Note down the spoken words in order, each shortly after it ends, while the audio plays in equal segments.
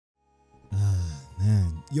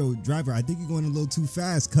Yo, driver, I think you're going a little too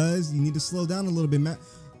fast, cuz. You need to slow down a little bit, man.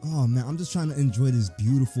 Oh, man, I'm just trying to enjoy this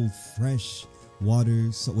beautiful, fresh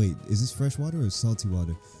water. So, wait, is this fresh water or salty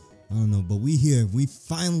water? I don't know, but we here. We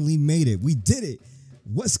finally made it. We did it.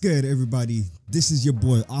 What's good, everybody? This is your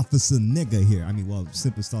boy, Officer Nigga here. I mean, well,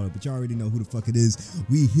 Simpistotle, but y'all already know who the fuck it is.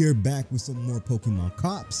 We here back with some more Pokemon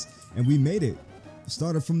Cawps, and we made it.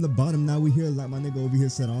 Started from the bottom, now we here, like my nigga over here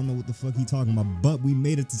said. I don't know what the fuck he talking about, but we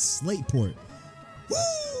made it to Slateport.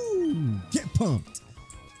 Woo! Get pumped.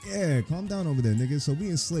 Yeah, calm down over there, nigga. So we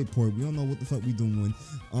in Slateport. We don't know what the fuck we doing.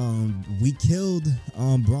 We killed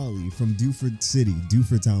Brawley from Dewford City,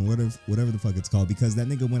 Dewford Town, whatever the fuck it's called, because that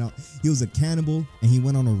nigga went out. He was a cannibal and he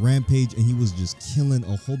went on a rampage and he was just killing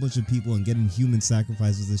a whole bunch of people and getting human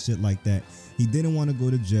sacrifices and shit like that. He didn't want to go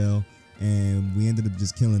to jail, and we ended up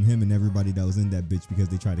just killing him and everybody that was in that bitch because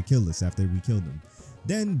they tried to kill us after we killed him.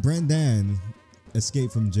 Then Brendan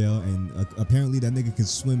escaped from jail, and apparently that nigga can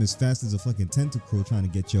swim as fast as a fucking tentacle trying to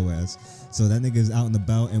get your ass. So that nigga is out and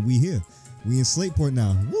about, and we here. We in Slateport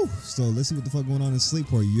now. Woo! So let's see what the fuck going on in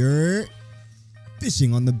Slateport.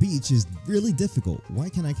 Fishing on the beach is really difficult. Why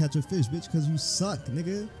can't I catch a fish, bitch? Because you suck,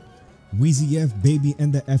 nigga. Wheezy F, baby,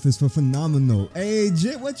 and the F is for phenomenal. Hey,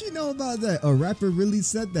 Jit, what you know about that? A rapper really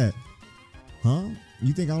said that. Huh?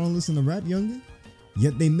 You think I don't listen to rap, youngin?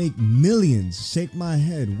 Yet they make millions. Shake my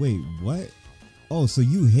head. Wait, what? Oh, so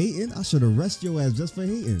you hating? I should arrest your ass just for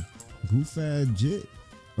hating. Goof-ass Jit.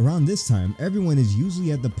 Around this time, everyone is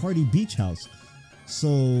usually at the party beach house, so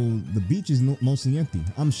the beach is mostly empty.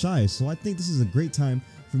 I'm shy, so I think this is a great time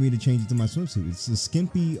for me to change into my swimsuit. It's a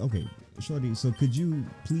skimpy. Okay, shorty. So could you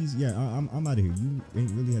please? Yeah, I'm out of here. You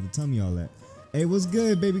ain't really had to tell me all that. Hey, what's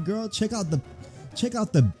good, baby girl? Check out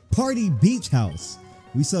the party beach house.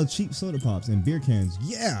 We sell cheap soda pops and beer cans.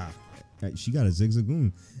 Yeah. She got a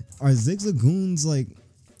Zigzagoon. Are Zigzagoons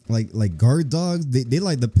like guard dogs? They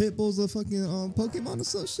like the pit bulls of fucking Pokemon or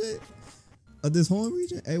some shit of this whole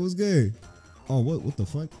region? Hey, what's good? Oh, what the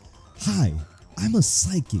fuck? Hi, I'm a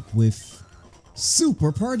psychic with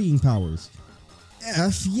super partying powers.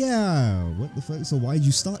 F yeah. What the fuck? So why'd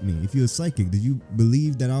you stop me? If you're a psychic, did you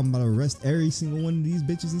believe that I'm about to arrest every single one of these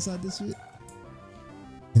bitches inside this shit?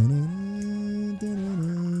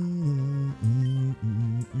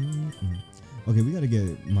 Okay, we gotta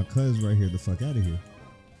get my cuz right here the fuck out of here.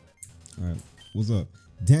 Alright, what's up?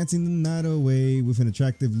 Dancing the night away with an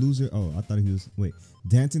attractive loser. Oh, I thought he was. Wait.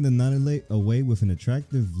 Dancing the night away with an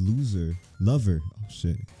attractive lover. Oh,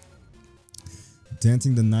 shit.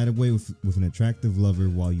 Dancing the night away with an attractive lover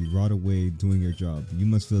while you rot away doing your job. You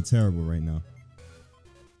must feel terrible right now.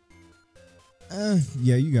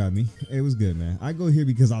 Yeah, you got me. It was good, man. I go here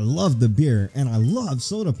because I love the beer and I love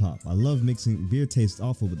soda pop. I love mixing. Beer tastes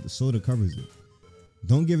awful, but the soda covers it.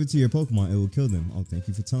 Don't give it to your Pokemon. It will kill them. Oh, thank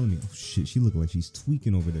you for telling me. Oh, shit. She look like she's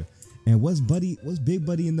tweaking over there. And what's Big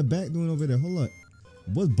Buddy in the back doing over there? Hold up.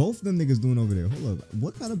 What's both of them niggas doing over there? Hold up.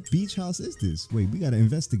 What kind of beach house is this? Wait, we got to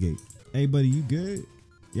investigate. Hey, buddy, you good?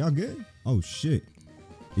 Y'all good? Oh, shit.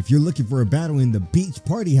 If you're looking for a battle in the beach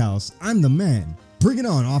party house, I'm the man. Bring it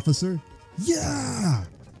on, officer. Yeah.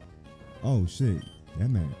 Oh, shit. That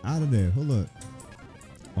man out of there. Hold up.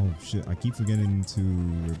 Oh shit, I keep forgetting to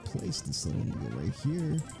replace this little nigga right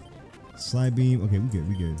here. Slide beam. Okay,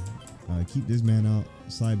 we good. Keep this man out.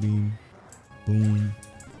 Slide beam. Boom.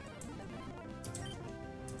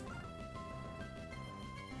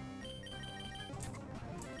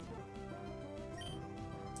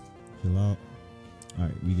 Chill out.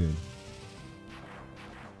 Alright, we good.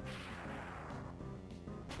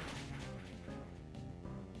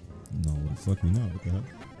 No, what the fuck me not? What the hell?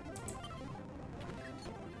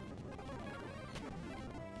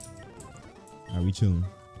 Alright, we chilling.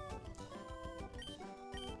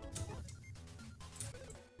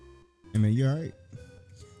 Hey man, you alright?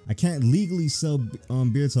 I can't legally sell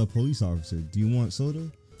beer to a police officer. Do you want soda?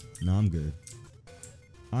 Nah, I'm good.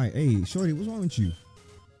 Alright, hey, shorty, what's wrong with you?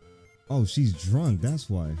 Oh, she's drunk, that's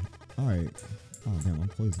why. Alright. Oh damn, I'm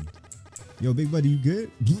poisoned. Yo, big buddy, you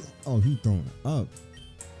good? Oh, he throwing up.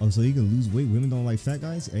 Oh, so you can lose weight. Women don't like fat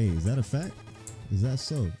guys? Hey, is that a fact? Is that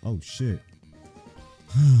so? Oh shit.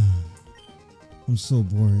 I'm so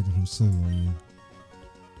bored. I'm so lonely.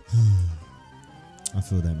 I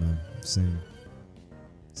feel that, man.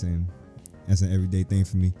 Same. That's an everyday thing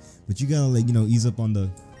for me. But you gotta, like, ease up on the.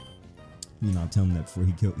 I'll tell him that before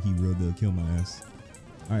he real deal kill my ass.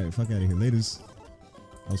 All right, fuck out of here, laters.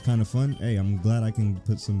 That was kind of fun. Hey, I'm glad I can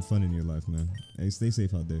put some fun in your life, man. Hey, stay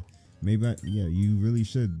safe out there. Maybe yeah, you really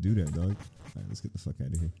should do that, dog. All right, let's get the fuck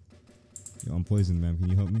out of here. Yo, I'm poisoned, man. Can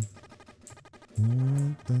you help me?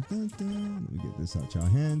 Let me get this out your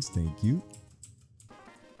hands. Thank you.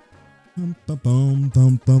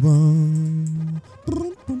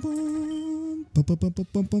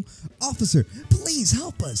 Officer, please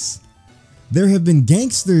help us. There have been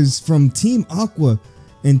gangsters from Team Aqua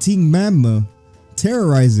and Team Magma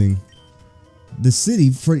terrorizing the city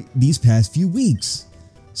for these past few weeks.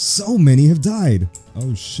 So many have died.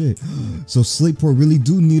 Oh shit. So Slateport really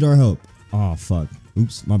do need our help. Oh fuck.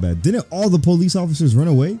 Oops, my bad. Didn't all the police officers run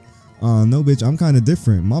away? No bitch, I'm kind of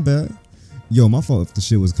different. My bad. Yo, my fault if the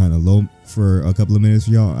shit was kind of low for a couple of minutes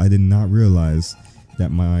for y'all. I did not realize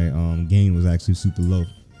that my gain was actually super low.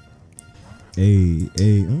 Hey,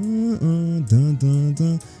 hey, dun, dun,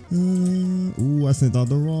 dun, ooh, I sent out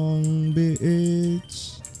the wrong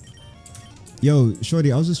bitch. Yo,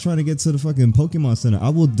 shorty, I was just trying to get to the fucking Pokemon Center. I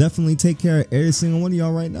will definitely take care of every single one of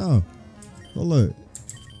y'all right now. Hold up.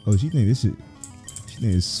 Oh, she think this shit. She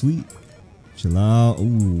think it's sweet. Chill out.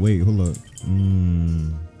 Ooh, wait, hold up.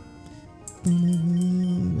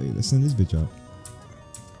 Wait, let's send this bitch out.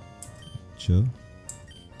 Chill.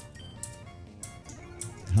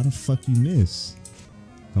 How the fuck you miss?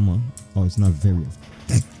 Come on. Oh, it's not very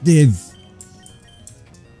effective.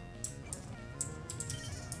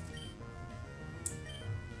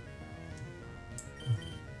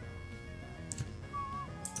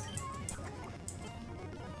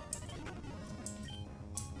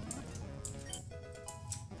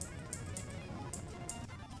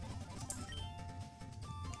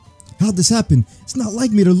 How'd this happen? It's not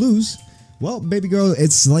like me to lose. Well, baby girl,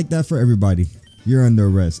 it's like that for everybody. You're under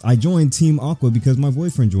arrest. I joined Team Aqua because my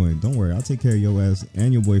boyfriend joined. Don't worry, I'll take care of your ass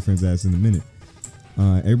and your boyfriend's ass in a minute.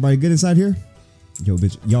 Everybody good inside here? Yo,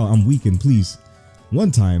 bitch, y'all, I'm weakened, please. One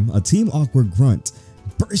time, a Team Aqua grunt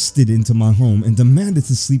bursted into my home and demanded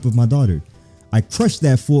to sleep with my daughter. I crushed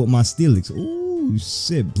that fool with my Steelix. Ooh,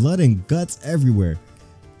 shit, blood and guts everywhere.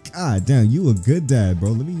 God damn, you a good dad, bro.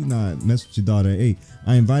 Let me not mess with your daughter. Hey,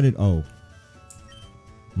 I invited. Oh,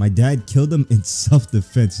 my dad killed him in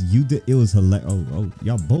self-defense. You did. It was hilarious. Oh,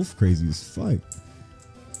 y'all both crazy as fuck.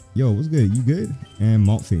 Yo, what's good? You good? And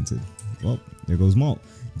Malt fainted. Well, there goes Malt.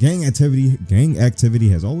 Gang activity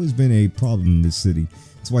has always been a problem in this city.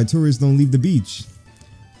 That's why tourists don't leave the beach.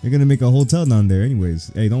 They're gonna make a hotel down there,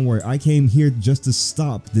 anyways. Hey, don't worry. I came here just to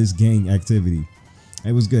stop this gang activity.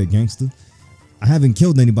 Hey, what's good, gangster? I haven't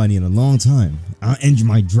killed anybody in a long time. I'll end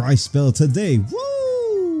my dry spell today.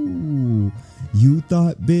 Woo! You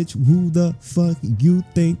thought, bitch, who the fuck you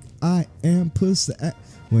think I am, pussy?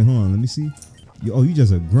 Wait, hold on, let me see. You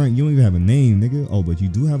just a grunt. You don't even have a name, nigga. Oh, but you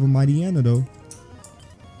do have a Mighty Anna, though.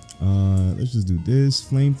 Let's just do this.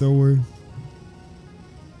 Flamethrower.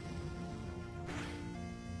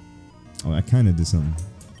 Oh, I kind of did something.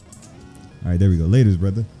 All right, there we go. Laters,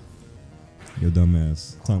 brother. Yo,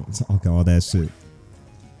 dumbass. Talk all that shit.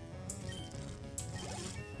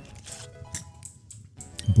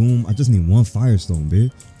 Boom. I just need one Firestone,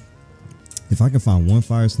 bitch. If I can find one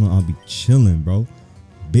Firestone, I'll be chilling, bro.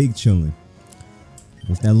 Big chilling.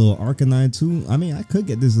 With that little Arcanine too. I mean, I could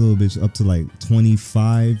get this little bitch up to like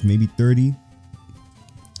 25, maybe 30.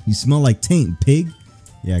 You smell like taint, pig.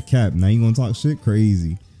 Yeah, Cap. Now you gonna talk shit?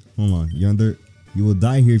 Crazy. Hold on. You're under. You will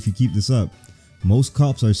die here if you keep this up. Most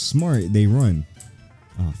cops are smart, they run.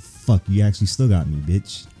 Oh, fuck, you actually still got me,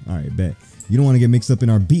 bitch. Alright, bet. You don't want to get mixed up in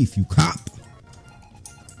our beef, you cop.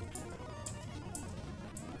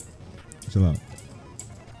 Chill out.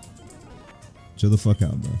 Chill the fuck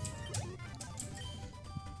out, bro.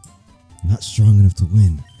 Not strong enough to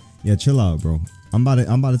win. Yeah, chill out, bro. I'm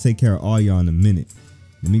about to take care of all y'all in a minute.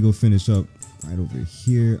 Let me go finish up right over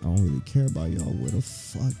here. I don't really care about y'all. Where the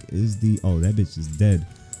fuck is the... Oh, that bitch is dead.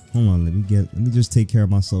 Hold on, let me just take care of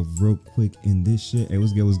myself real quick in this shit. Hey,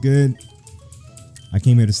 what's good? What's good? I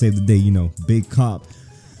came here to save the day, you know. Big cop,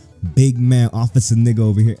 big man, officer nigga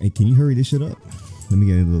over here. Hey, can you hurry this shit up? Let me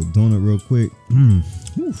get a little donut real quick.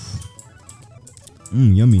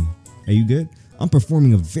 Yummy. Hey, you good? I'm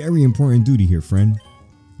performing a very important duty here, friend.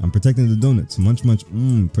 I'm protecting the donuts. Munch,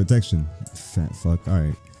 protection. Fat fuck. All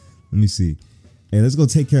right, let me see. Hey, let's go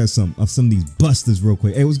take care of some of these busters real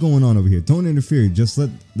quick. Hey, what's going on over here? Don't interfere. Just let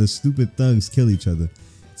the stupid thugs kill each other.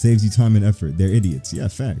 Saves you time and effort. They're idiots. Yeah,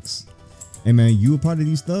 facts. Hey, man, you a part of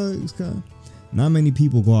these thugs, huh? Not many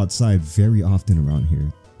people go outside very often around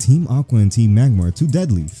here. Team Aqua and Team Magma are too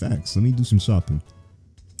deadly. Facts. Let me do some shopping.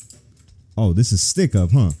 Oh, this is stick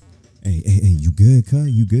up, huh? Hey, you good, cuh?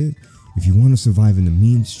 You good? If you want to survive in the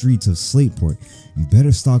mean streets of Slateport, you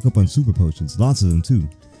better stock up on super potions. Lots of them, too.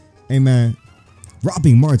 Hey, man.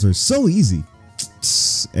 Robbing marts are so easy.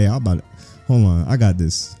 Hey, how about it? Hold on, I got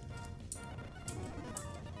this.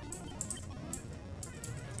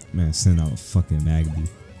 Man, send out a fucking Magby.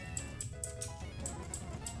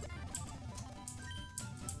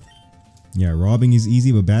 Yeah, robbing is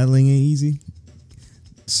easy, but battling ain't easy.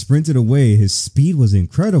 Sprinted away. His speed was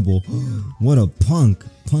incredible. What a punk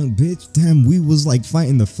bitch. Damn, we was like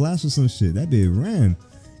fighting the Flash or some shit. That bitch ran.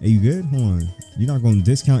 Hey, you good? Hold on. You're not gonna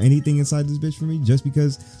discount anything inside this bitch for me just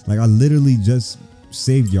because like I literally just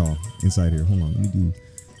saved y'all inside here. Hold on, let me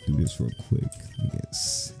do this real quick. Let me get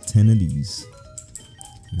 10 of these.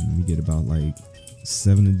 And let me get about like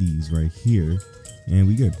 7 of these right here. And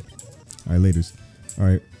we good. Alright, laters.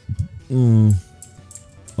 Alright.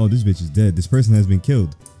 Oh, this bitch is dead. This person has been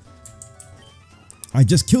killed. I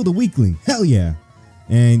just killed a weakling. Hell yeah.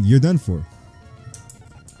 And you're done for.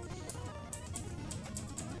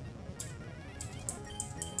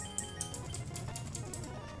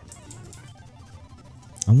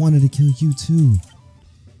 I wanted to kill you too.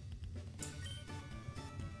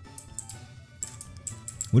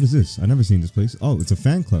 What is this? I never seen this place. Oh, it's a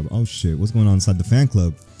fan club. Oh shit, what's going on inside the fan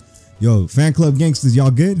club? Yo, fan club gangsters, y'all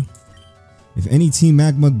good? If any Team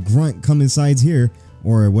Magma grunt come inside here,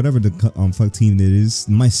 or whatever the fuck team it is,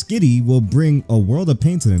 my skitty will bring a world of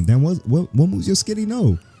pain to them. Damn, what moves your skitty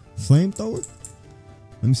know? Flamethrower?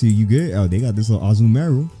 Let me see, you good? Oh, they got this little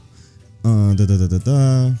Azumeru.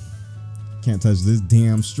 Can't touch this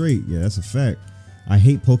damn straight. Yeah, that's a fact. I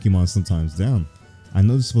hate Pokemon sometimes. Damn. I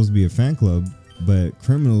know this is supposed to be a fan club, but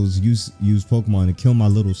criminals use Pokemon to kill my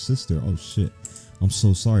little sister. Oh shit. I'm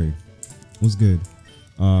so sorry. What's good?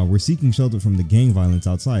 We're seeking shelter from the gang violence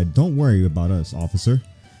outside. Don't worry about us, officer.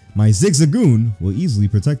 My Zigzagoon will easily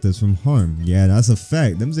protect us from harm. Yeah, that's a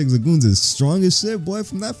fact. Them Zigzagoons is strong as shit, boy,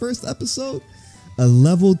 from that first episode. A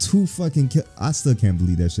level 2 fucking kill. I still can't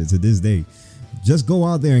believe that shit to this day. Just go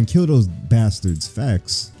out there and kill those bastards.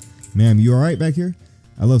 Facts. Ma'am, you alright back here?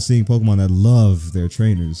 I love seeing Pokemon that love their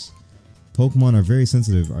trainers. Pokemon are very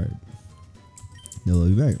sensitive. Alright. They'll love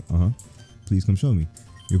you back. Please come show me.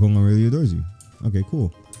 Your Pokemon really adores you. Okay,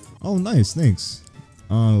 cool. Oh, nice. Thanks.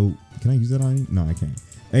 Can I use that on you? No, I can't.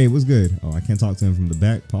 Hey, what's good? Oh, I can't talk to him from the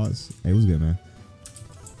back. Pause. Hey, what's good, man?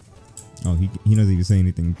 Oh, he doesn't even say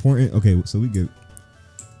anything important. Okay, so we good.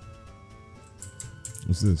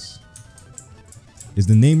 What's this? Is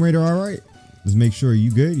the name raider alright? Let's make sure.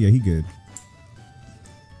 You good? Yeah, he good.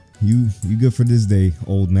 You good for this day,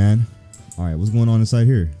 old man. Alright, what's going on inside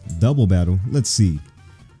here? Double battle. Let's see.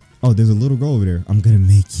 Oh, there's a little girl over there. I'm gonna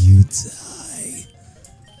make you die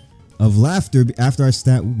of laughter after I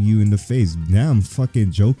stab you in the face. Damn,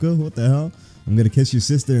 fucking Joker. What the hell? I'm gonna kiss your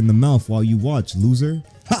sister in the mouth while you watch, loser.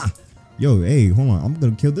 Ha! Yo, hey, hold on. I'm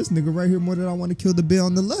gonna kill this nigga right here more than I want to kill the bill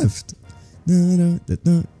on the left.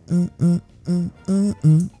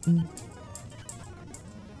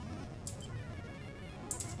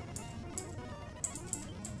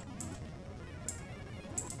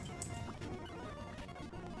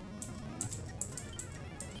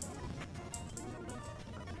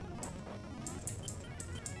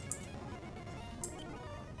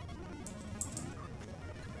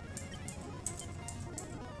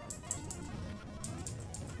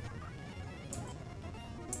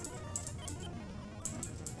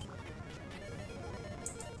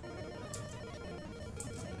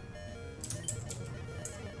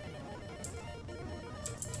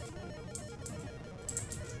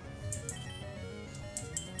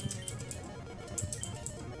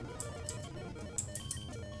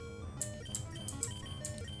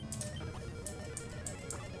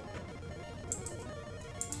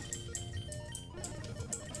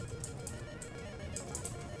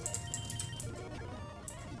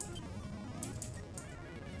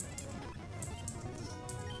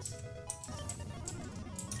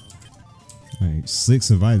 Alright, Slick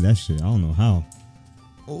survived that shit. I don't know how.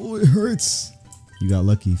 Oh, it hurts. You got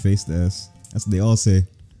lucky. Face the ass. That's what they all say.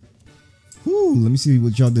 Whew, let me see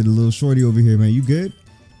what y'all did. A little shorty over here, man. You good?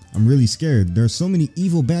 I'm really scared. There are so many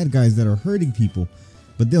evil bad guys that are hurting people,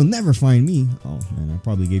 but they'll never find me. Oh, man, I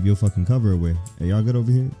probably gave your fucking cover away. Hey, y'all good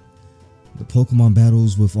over here? The Pokemon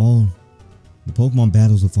battles with all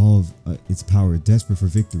of its power, desperate for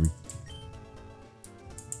victory.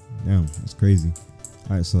 Damn, that's crazy.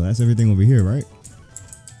 Alright, so that's everything over here, right?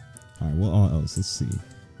 Alright, what all else? Let's see.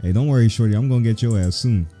 Hey, don't worry, shorty. I'm gonna get your ass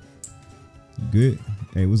soon. You good?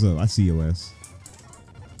 Hey, what's up? I see your ass.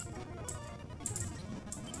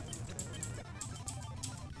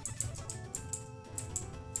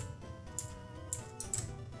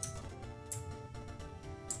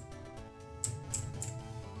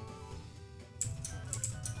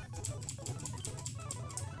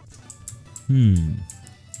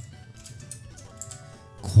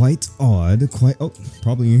 Quite odd. Oh,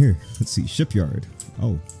 probably in here. Let's see. Shipyard.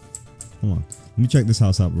 Oh, hold on. Let me check this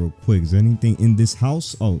house out real quick. Is there anything in this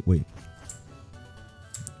house? Oh, wait.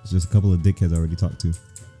 It's just a couple of dickheads I already talked to.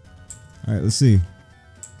 All right, let's see.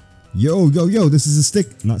 Yo, this is a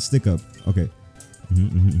stick, not stick up. Okay.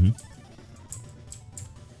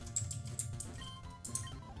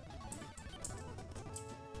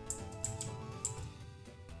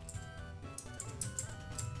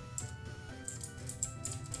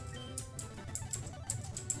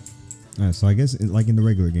 Alright, so I guess like in the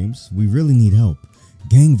regular games, we really need help.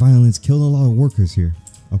 Gang violence killed a lot of workers here.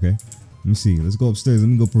 Okay, let me see. Let's go upstairs. Let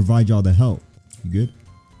me go provide y'all the help. You good?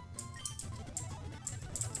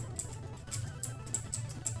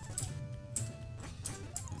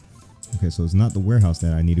 Okay, so it's not the warehouse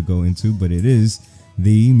that I need to go into, but it is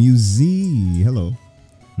the museum. Hello.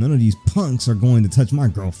 None of these punks are going to touch my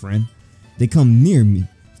girlfriend. They come near me.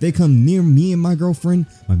 If they come near me and my girlfriend,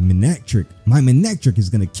 my manectric is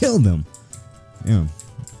gonna kill them. Yeah.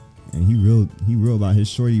 And he real about his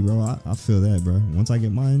shorty, bro. I feel that, bro. Once I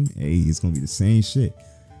get mine, hey, it's gonna be the same shit.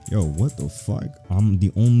 Yo, what the fuck? I'm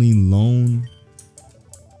the only lone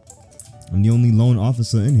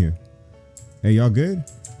officer in here. Hey, y'all good?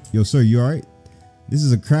 Yo, sir, you alright? This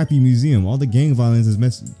is a crappy museum. All the gang violence is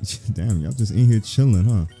Damn, y'all just in here chilling,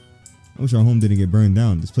 huh? I wish our home didn't get burned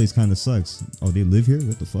down. This place kind of sucks. Oh, they live here?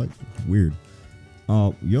 What the fuck? Weird.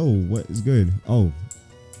 Yo, what is good? Oh,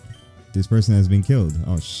 this person has been killed.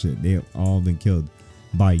 Oh shit, they have all been killed.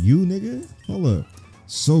 By you, nigga? Hold up.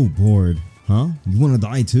 So bored, huh? You wanna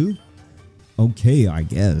die too? Okay, I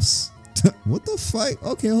guess. What the fuck?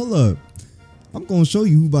 Okay, hold up. I'm gonna show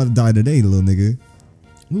you who about to die today, little nigga.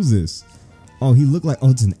 Who's this? Oh, he looked like,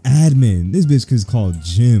 oh, it's an admin. This bitch is called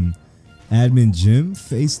Jim. Admin Jim?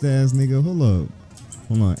 Faced ass nigga. Hold up.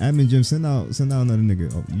 Hold on. Admin Jim, send out another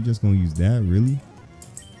nigga. Oh, you just gonna use that? Really?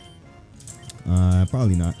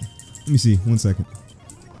 Probably not. Let me see. 1 second.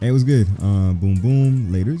 Hey, what's good? Boom boom.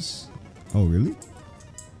 Laters. Oh, really?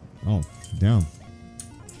 Oh, damn.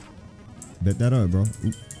 Bet that up, bro.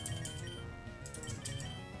 Oop.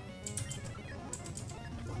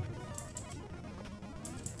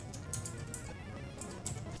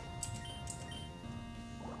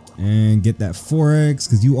 And get that 4x,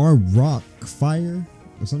 because you are rock fire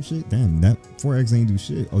or some shit. Damn, that 4x ain't do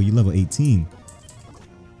shit. Oh, you level 18.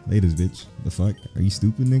 Laters, bitch. The fuck? Are you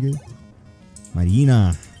stupid, nigga?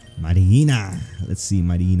 Marina. Let's see,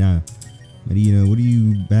 Marina, what are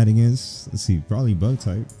you bad against? Let's see, probably bug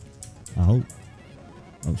type. I hope.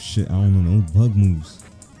 Oh shit, I don't know, no bug moves.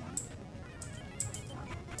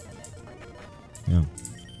 Yeah,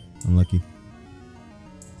 unlucky.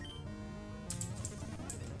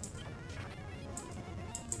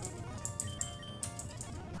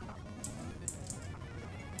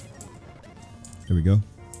 There we go.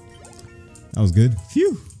 That was good.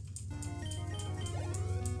 Phew.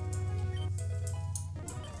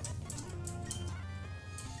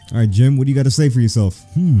 All right, Jim, what do you got to say for yourself?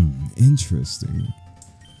 Interesting.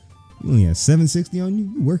 You only had 760 on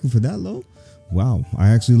you? You working for that low? Wow, I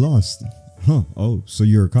actually lost. Huh, oh, so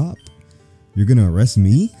you're a cop? You're gonna arrest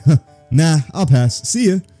me? Nah, I'll pass. See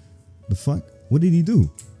ya. The fuck? What did he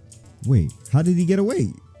do? Wait, how did he get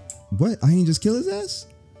away? What? I ain't just kill his ass?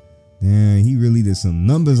 Damn, he really did some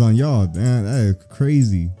numbers on y'all. Damn, that is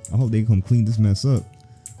crazy. I hope they come clean this mess up.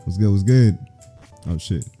 What's good? What's good? Oh,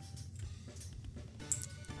 shit.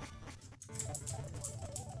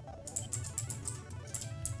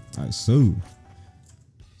 All right, so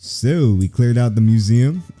we cleared out the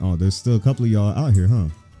museum. Oh, there's still a couple of y'all out here, huh?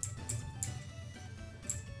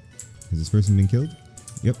 Has this person been killed?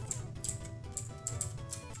 Yep.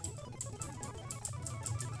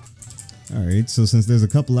 Alright, so since there's a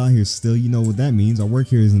couple out here still, you know what that means. Our work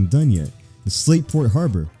here isn't done yet. The Slateport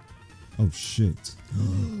Harbor. Oh shit.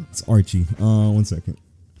 It's Archie. 1 second.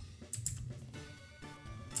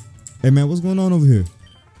 Hey man, what's going on over here?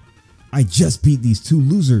 I just beat these two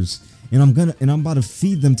losers and I'm about to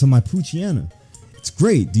feed them to my Poochiana. It's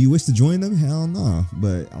great. Do you wish to join them? Hell no.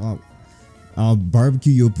 But I'll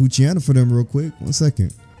barbecue your Poochiana for them real quick. 1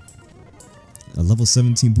 second. A level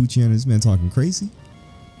 17 Poochiana. This man talking crazy.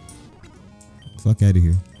 Fuck out of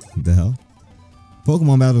here. What the hell?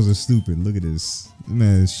 Pokemon battles are stupid. Look at this. This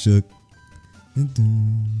man is shook.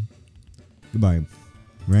 Goodbye.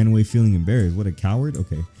 Ran away feeling embarrassed. What a coward.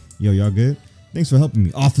 Okay. Yo, y'all good? Thanks for helping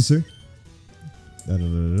me, officer. Da, da,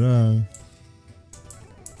 da, da, da.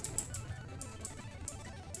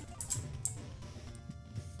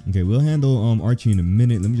 Okay, we'll handle Archie in a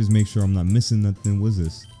minute. Let me just make sure I'm not missing nothing. What's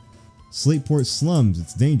this? Slateport slums.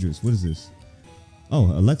 It's dangerous. What is this? Oh,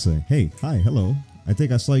 Alexa. Hey, hi, hello. I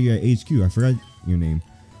think I saw you at HQ. I forgot your name.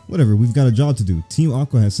 Whatever, we've got a job to do. Team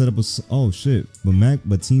Aqua has set up a... Oh, shit.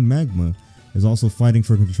 But Team Magma is also fighting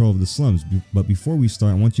for control of the slums. But before we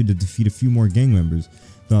start, I want you to defeat a few more gang members.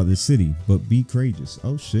 throughout the city, but be courageous.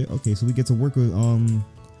 Oh shit. Okay, so we get to work with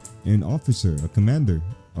an officer, a commander.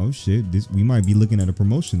 Oh shit. We might be looking at a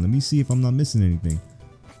promotion. Let me see if I'm not missing anything.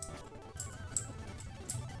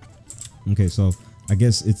 Okay, so I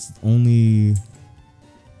guess it's only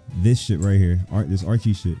this shit right here. This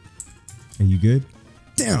Archie shit. Are you good?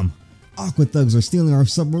 Damn! Aqua thugs are stealing our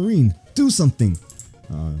submarine. Do something.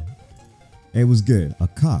 It was good. A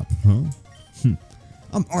cop, huh?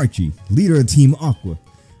 I'm Archie, leader of Team Aqua.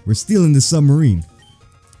 We're stealing the submarine.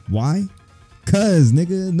 Why? Cause,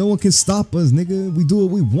 nigga, no one can stop us, nigga. We do what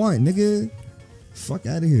we want, nigga. Fuck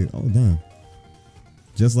out of here. Oh, damn.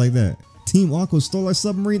 Just like that. Team Aqua stole our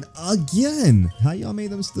submarine again. How y'all made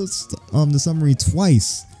them steal the submarine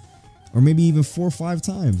twice? Or maybe even 4 or 5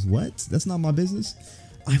 times. What? That's not my business.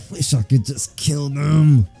 I wish I could just kill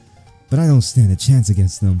them. But I don't stand a chance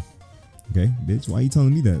against them. Okay, bitch, why you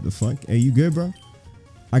telling me that? The fuck? Hey, you good, bro?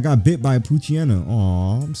 I got bit by a Poochyena.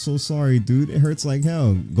 Aw, I'm so sorry, dude. It hurts like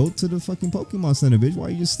hell. Go to the fucking Pokemon Center, bitch. Why are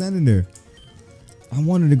you just standing there? I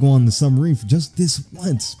wanted to go on the submarine for just this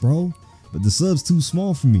once, bro. But the sub's too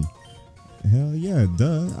small for me. Hell yeah,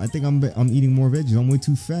 duh. I think I'm eating more veggies. I'm way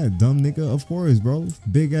too fat. Dumb nigga, of course, bro.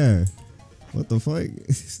 Big ass. What the fuck?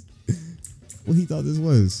 What he thought this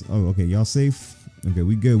was? Oh, okay. Y'all safe? Okay,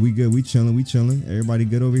 we good. We good. We chilling. We chilling. Everybody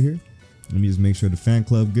good over here? Let me just make sure the fan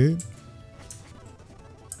club good.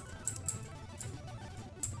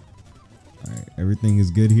 Alright, everything is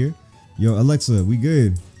good here. Yo, Alexa, we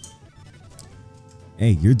good.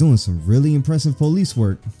 Hey, you're doing some really impressive police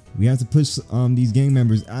work. We have to push these gang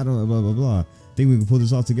members out of blah blah blah. Think we can pull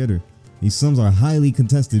this off together. These sums are highly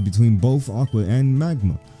contested between both Aqua and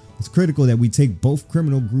Magma. It's critical that we take both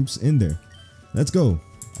criminal groups in there. Let's go.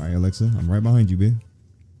 Alright, Alexa, I'm right behind you, babe.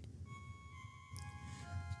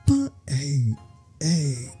 But hey,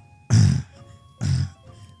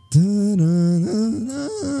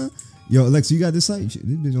 yo, Alexa, you got this site? This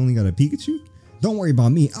bitch only got a Pikachu? Don't worry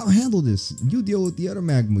about me. I'll handle this. You deal with the other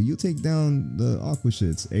Magma. You take down the Aqua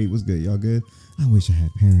shits. Hey, what's good? Y'all good? I wish I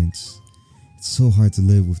had parents. It's so hard to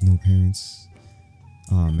live with no parents.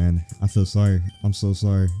 Aw, man. I feel sorry. I'm so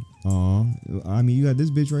sorry. Aw. I mean, you got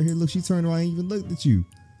this bitch right here. Look, she turned around and even looked at you.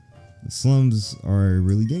 The slums are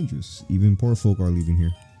really dangerous. Even poor folk are leaving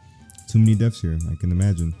here. Too many deaths here. I can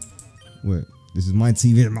imagine. What? This is my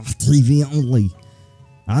TV. My TV only.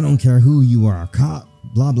 I don't care who you are. A cop.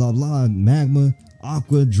 Blah, blah, blah. Magma.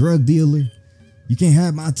 Aqua. Drug dealer. You can't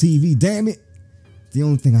have my TV. Damn it. The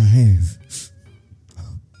only thing I have.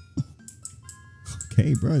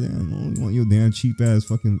 Okay, bro. I don't want your damn cheap ass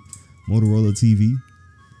fucking Motorola TV.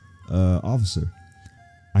 Officer.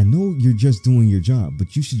 I know you're just doing your job,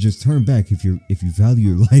 but you should just turn back if you value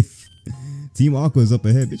your life. Team Aqua is up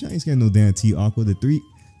ahead. Bitch, I ain't scared no damn Team Aqua. The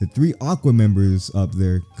three Aqua members up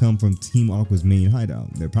there come from Team Aqua's main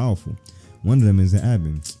hideout. They're powerful. One of them is the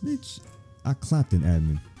admin. Bitch, I clapped an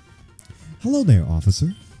admin. Hello there,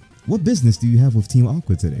 officer. What business do you have with Team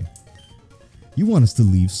Aqua today? You want us to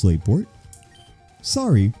leave Slateport?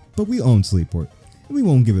 Sorry, but we own Slateport, and we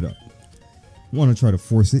won't give it up. Want to try to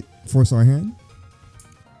force our hand?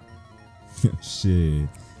 Shit.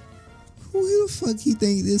 Who the fuck he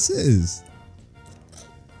think this is?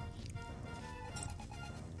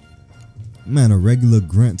 Man, a regular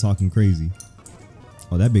grunt talking crazy.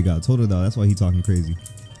 Oh, that big guy told her though. That's why he talking crazy.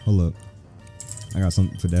 Hold up. I got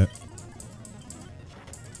something for that.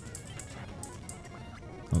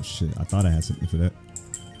 Oh shit. I thought I had something for that.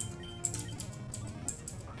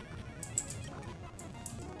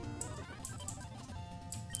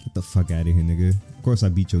 Get the fuck out of here, nigga. Of course I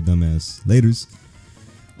beat your dumb ass. Laters.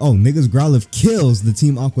 Oh, niggas Growlithe kills the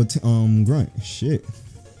Team Aqua grunt. Shit.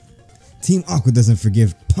 Team Aqua doesn't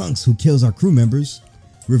forgive punks who kills our crew members.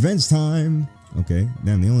 Revenge time. Okay.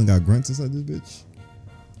 Damn, they only got grunts inside this bitch.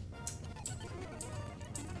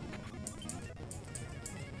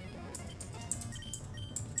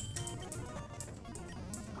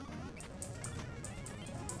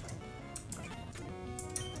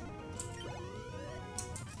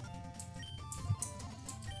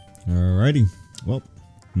 Alrighty. Well,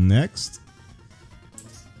 next.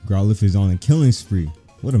 Growlithe is on a killing spree.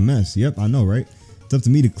 What a mess. Yep, I know, right? It's up to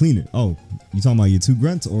me to clean it. Oh, you talking about your 2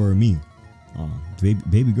 grunts or me?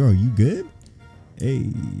 Baby girl, you good?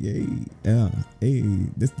 Hey, hey,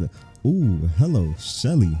 this the. Ooh, hello,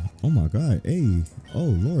 Shelly. Oh my God. Hey, oh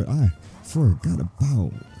Lord, I forgot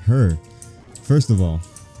about her. First of all,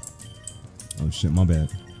 oh shit, my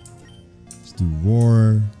bad. Let's do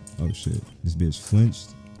roar. Oh shit, this bitch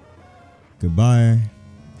flinched. Goodbye.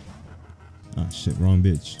 Ah shit, wrong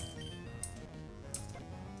bitch.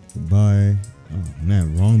 Goodbye. Oh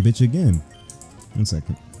man, wrong bitch again. 1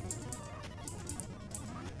 second.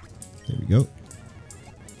 There we go.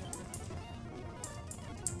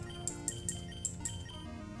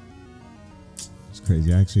 It's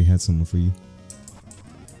crazy. I actually had someone for you.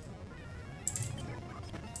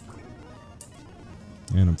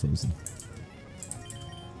 And I'm frozen.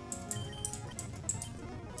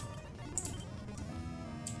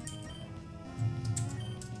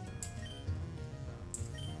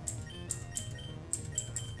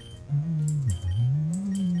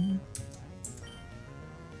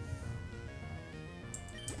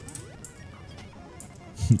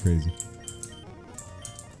 Crazy.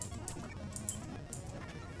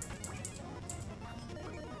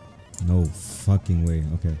 No fucking way.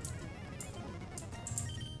 Okay.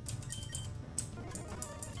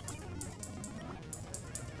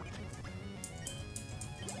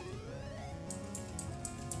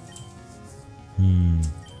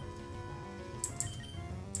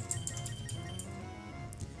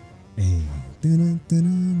 Hey.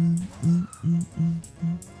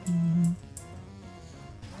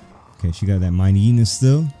 Okay, she got that mightiness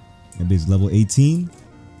still. That bitch level 18.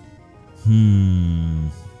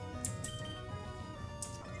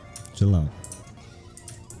 Chill out.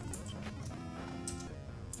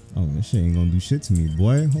 Oh, that shit ain't gonna do shit to me,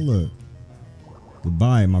 boy. Hold up.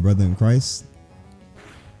 Goodbye, my brother in Christ.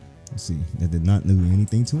 Let's see. That did not do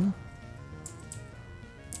anything to him.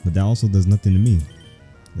 But that also does nothing to me.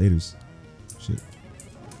 Laters. Shit.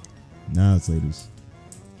 Now it's laters.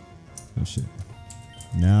 Oh shit.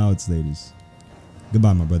 Now it's laters.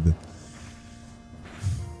 Goodbye, my brother.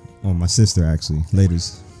 Oh, my sister, actually.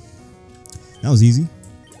 Laters. That was easy.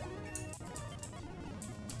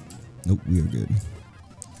 Nope, we are good.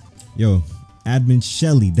 Yo, Admin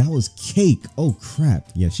Shelly. That was cake. Oh, crap.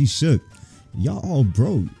 Yeah, she shook. Y'all all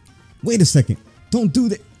broke. Wait a second. Don't do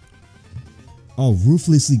that. Oh,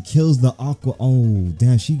 ruthlessly kills the aqua. Oh,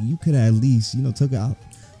 damn. You could have at least, took it out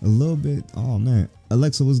a little bit. Oh, man.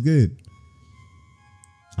 Alexa was good.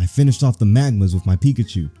 I finished off the magmas with my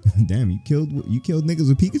Pikachu. Damn, you killed niggas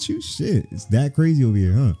with Pikachu? Shit, it's that crazy over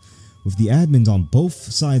here, huh? With the admins on both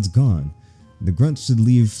sides gone, the grunts should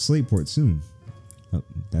leave Slateport soon. Oh,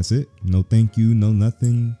 that's it? No thank you, no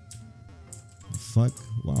nothing. Fuck,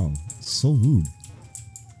 wow, so rude.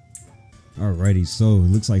 Alrighty, so it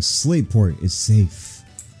looks like Slateport is safe.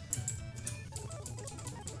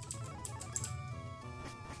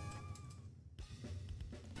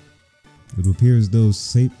 It appears though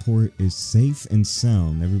Slateport is safe and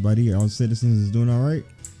sound. Everybody, all citizens is doing all right.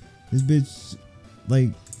 This bitch, like,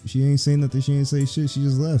 she ain't saying nothing. She ain't say shit. She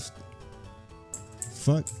just left.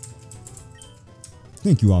 Fuck.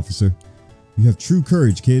 Thank you, officer. You have true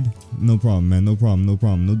courage, kid. No problem, man. No problem. No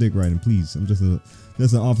problem. No dick riding, please. I'm just an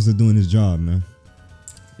officer doing his job, man.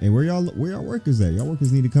 Hey, where y'all workers at? Y'all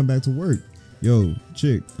workers need to come back to work. Yo,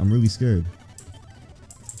 chick, I'm really scared.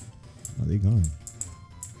 Oh, they gone.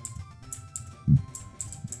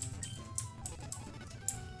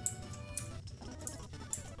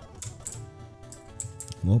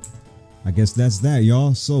 Well, I guess that's that,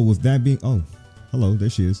 y'all. So with that being, oh, hello, there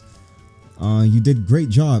she is. You did a great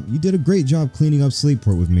job. You did a great job cleaning up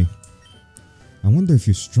Slateport with me. I wonder if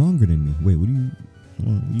you're stronger than me. Wait, what are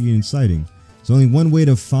you inciting? There's only one way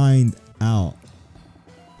to find out.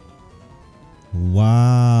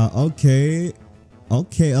 Wow. Okay.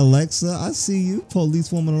 Okay, Alexa. I see you,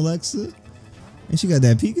 policewoman Alexa. And she got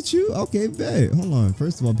that Pikachu? Okay, bet. Hold on.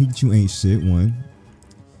 First of all, Pikachu ain't shit. One.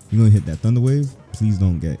 You gonna hit that Thunder Wave? Please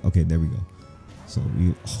don't get. Okay, there we go. So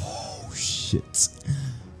we. Oh shit.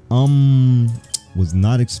 Was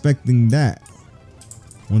not expecting that.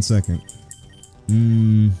 1 second.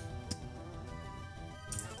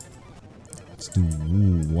 Let's do.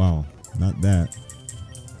 Ooh, wow. Not that.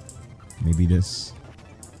 Maybe this.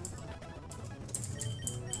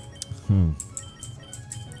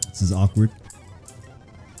 This is awkward.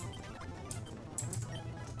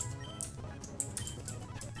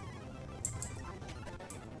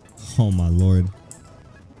 Oh my lord.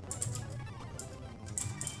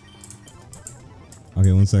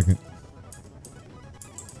 Okay, 1 second.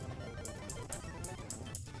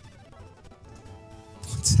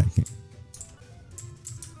 One second.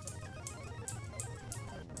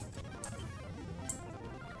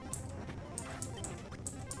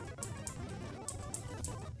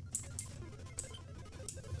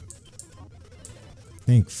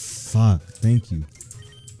 Thank fuck. Thank you.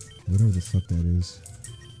 Whatever the fuck that is.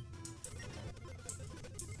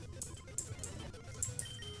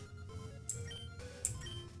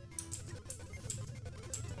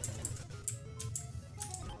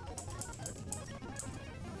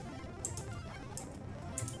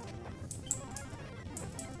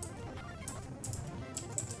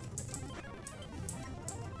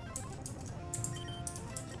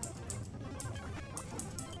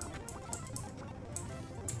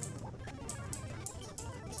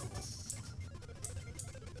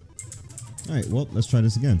 Alright, well, let's try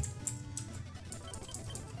this again.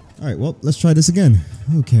 Alright, well, let's try this again.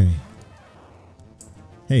 Okay.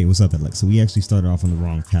 Hey, what's up, Alex? So we actually started off on the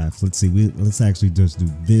wrong path. Let's see. Let's actually just do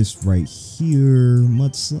this right here.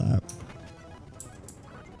 Mud slap.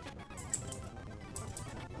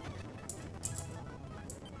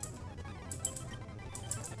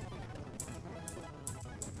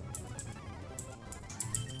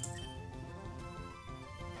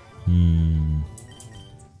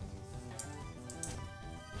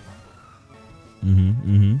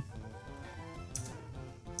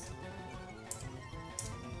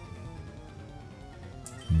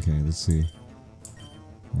 Okay, let's see.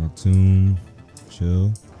 Rock Tomb.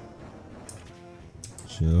 Chill.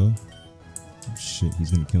 Chill. Oh, shit, he's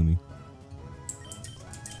gonna kill me.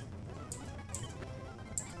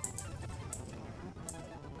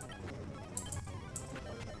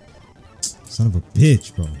 Son of a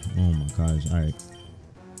bitch, bro. Oh my gosh. Alright.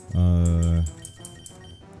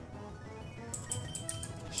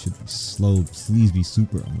 Should be slow. Please be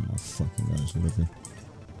super. Oh my fucking gosh. Whatever.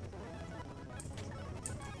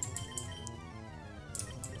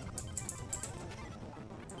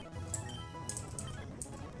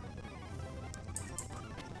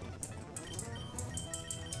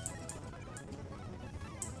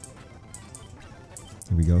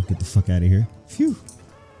 Here we go. Get the fuck out of here. Phew.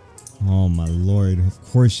 Oh my lord. Of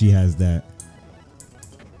course she has that.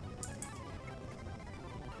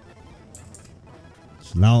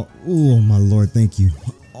 Loud. Oh my lord. Thank you.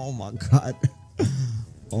 Oh my god.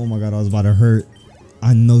 Oh my god. I was about to hurt.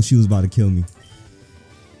 I know she was about to kill me.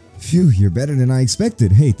 Phew. You're better than I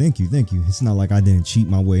expected. Hey, thank you. Thank you. It's not like I didn't cheat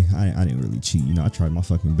my way. I didn't really cheat. You know, I tried my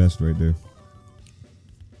fucking best right there.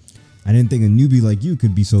 I didn't think a newbie like you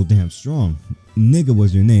could be so damn strong. Nigga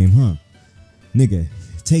was your name, huh? Nigga,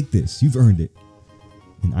 take this. You've earned it.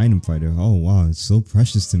 An item finder. Oh, wow. It's so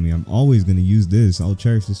precious to me. I'm always going to use this. I'll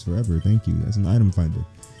cherish this forever. Thank you. That's an item finder.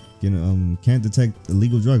 Can't detect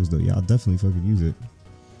illegal drugs, though. Yeah, I'll definitely fucking use it.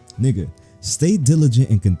 Nigga, stay diligent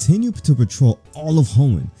and continue to patrol all of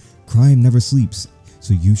Hoenn. Crime never sleeps,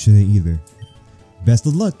 so you shouldn't either. Best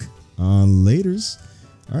of luck. Laters.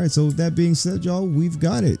 Alright, so with that being said, y'all, we've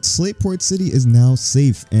got it. Slateport City is now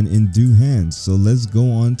safe and in due hands. So let's go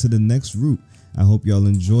on to the next route. I hope y'all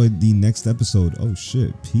enjoyed the next episode. Oh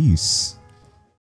shit, peace.